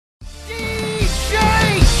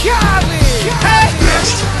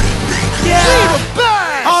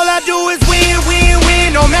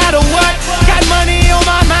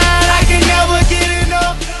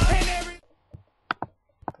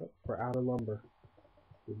out of lumber.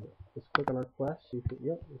 Let's click on our quest. See if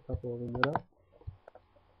yep, a couple of them lit up.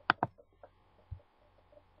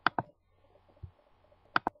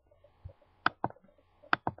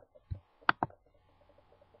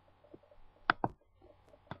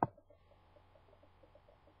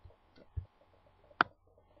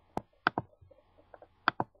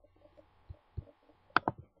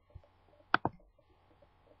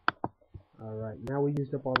 Alright, now we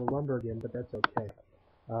used up all the lumber again, but that's okay.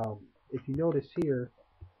 If you notice here,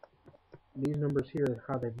 these numbers here,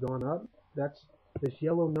 how they've gone up, that's this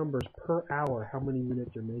yellow numbers per hour, how many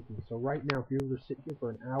units you're making. So right now, if you were to sit here for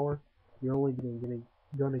an hour, you're only going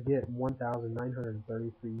to get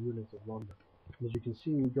 1,933 units of lumber. As you can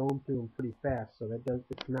see, you're going through them pretty fast, so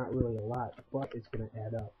it's not really a lot, but it's going to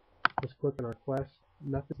add up. Let's click on our quest.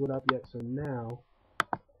 Nothing's lit up yet, so now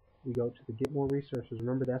we go to the get more resources.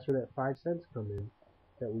 Remember, that's where that 5 cents come in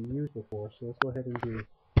that we used before. So let's go ahead and do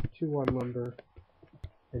 2 on lumber.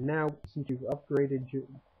 And now, since you've upgraded your,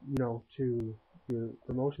 to your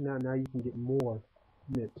promotion now you can get more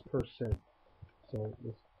nits per cent. So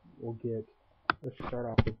let's start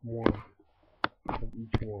off with 1 of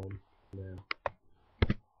each one now.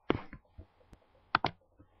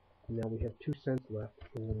 And now we have 2 cents left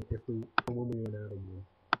for when we run out again.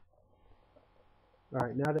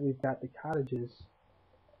 Alright, now that we've got the cottages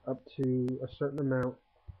up to a certain amount,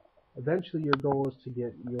 eventually your goal is to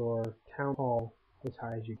get your town hall as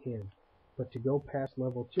high as you can. But to go past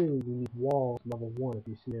level 2, you need walls level 1 if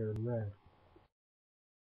you see there in red.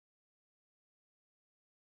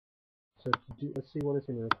 So let's see what it's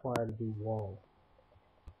going to require to do walls.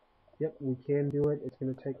 Yep, we can do it. It's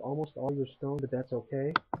going to take almost all your stone, but that's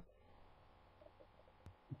okay.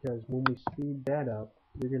 Because when we speed that up,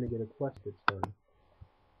 you're going to get a quest that's done.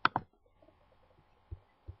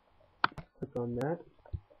 Click on that.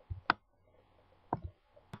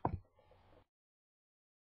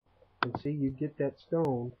 And see, you get that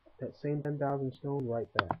stone, that same 10,000 stone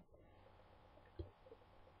right back.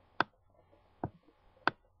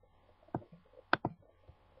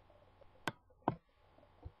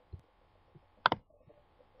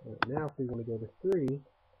 Right, now if we want to go to 3,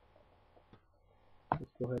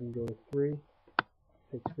 let's go ahead and go to 3.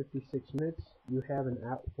 Takes 56 minutes. You have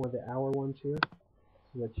one of the hour ones here,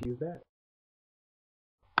 so let's use that.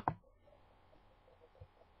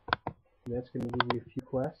 And that's going to give you a few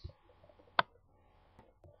quests.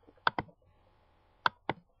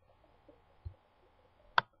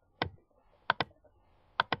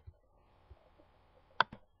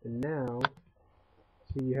 And now,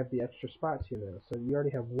 see, you have the extra spots here now. So you already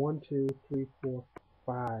have 1, 2, 3, 4,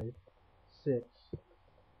 5, 6,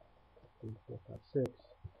 3, 4, 5, 6,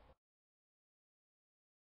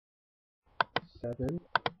 7,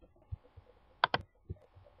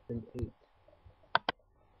 and 8.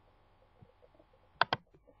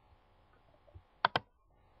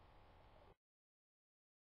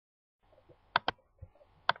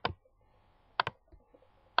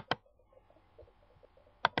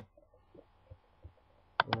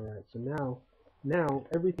 Alright, so now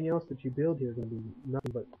everything else that you build here is going to be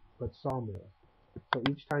nothing but sawmills. So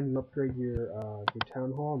each time you upgrade your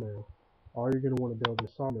town hall now, all you're going to want to build is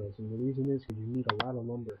sawmills. And the reason is because you need a lot of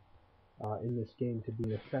lumber in this game to be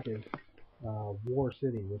an effective war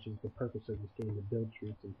city, which is the purpose of this game, to build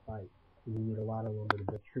troops and fight. And you need a lot of lumber to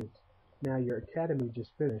build troops. Now your academy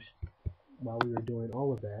just finished while we were doing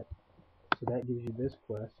all of that, so that gives you this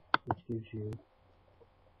quest, which gives you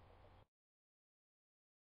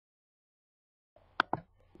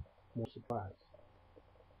more supplies.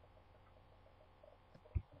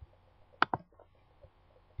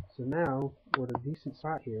 So now we're at a decent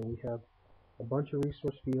spot here. We have a bunch of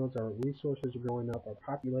resource fields. Our resources are going up. Our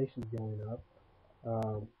population is going up.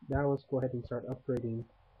 Now let's go ahead and start upgrading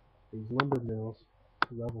these lumber mills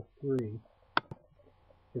to level 3,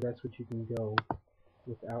 because that's what you can go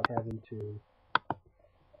without having to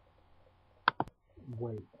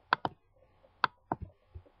wait.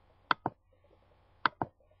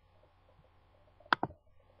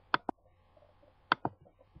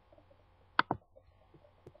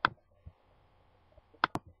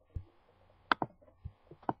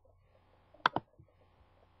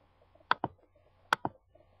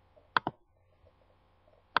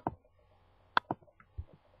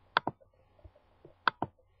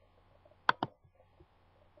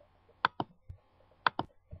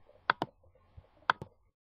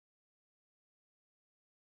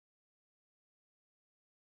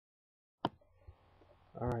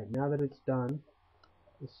 Alright, now that it's done,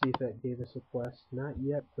 let's see if that gave us a quest. Not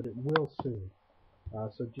yet, but it will soon.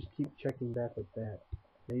 So just keep checking back with that.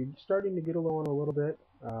 Now you're starting to get along a little bit.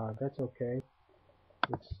 That's okay.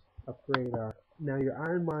 upgrade our... Now your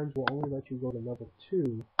iron mines will only let you go to level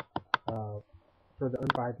 2 for the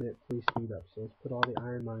 5-minute free speed up. So let's put all the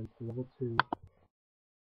iron mines to level 2.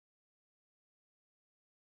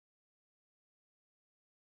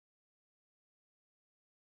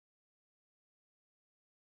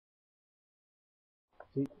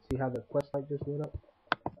 See how the quest light just lit up?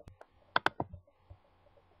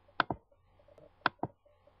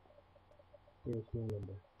 Here's your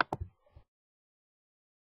number.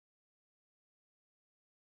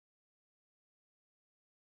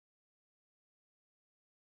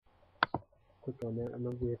 Click on that.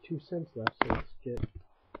 Remember we have 2 cents left, so let's get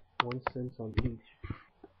 1 cent on each.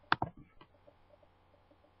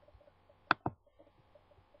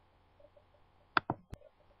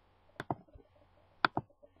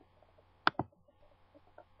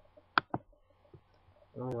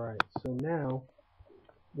 Alright, so now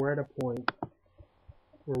we're at a point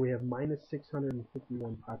where we have minus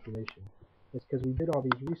 651 population. It's because we did all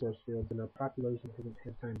these resource fields and our population hasn't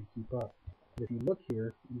had time to keep up. But if you look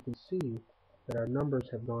here, you can see that our numbers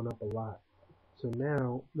have gone up a lot. So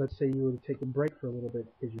now, let's say you were to take a break for a little bit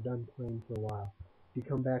because you're done playing for a while. If you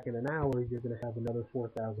come back in an hour, you're going to have another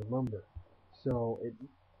 4,000 lumber. So,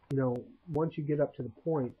 once you get up to the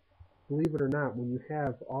point, believe it or not, when you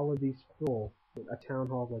have all of these full, a town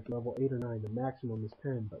hall like level 8 or 9, the maximum is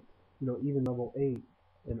 10, but even level 8,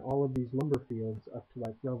 and all of these lumber fields up to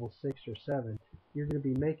like level 6 or 7, you're going to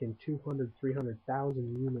be making 200,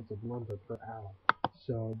 300,000 units of lumber per hour.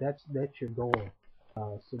 So that's your goal.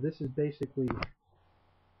 So this is basically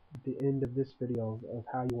the end of this video of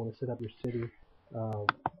how you want to set up your city.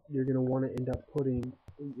 You're going to want to end up putting,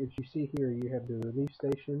 if you see here, you have the relief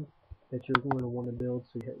station that you're going to want to build,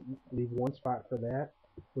 so you leave one spot for that,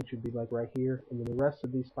 which would be like right here, and then the rest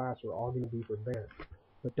of these spots are all going to be for barracks.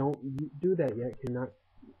 But don't do that yet, you're not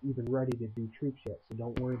even ready to do troops yet, so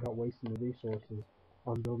don't worry about wasting the resources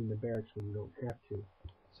on building the barracks when you don't have to.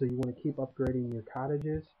 So you want to keep upgrading your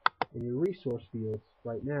cottages and your resource fields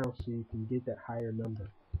right now so you can get that higher number.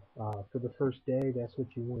 For the first day, that's what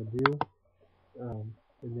you want to do,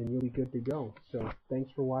 and then you'll be good to go. So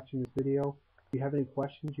thanks for watching this video. If you have any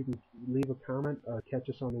questions, you can leave a comment or catch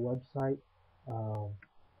us on the website,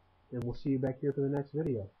 and we'll see you back here for the next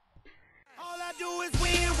video. All I do is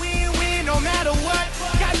win, win, win, no matter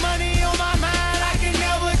what.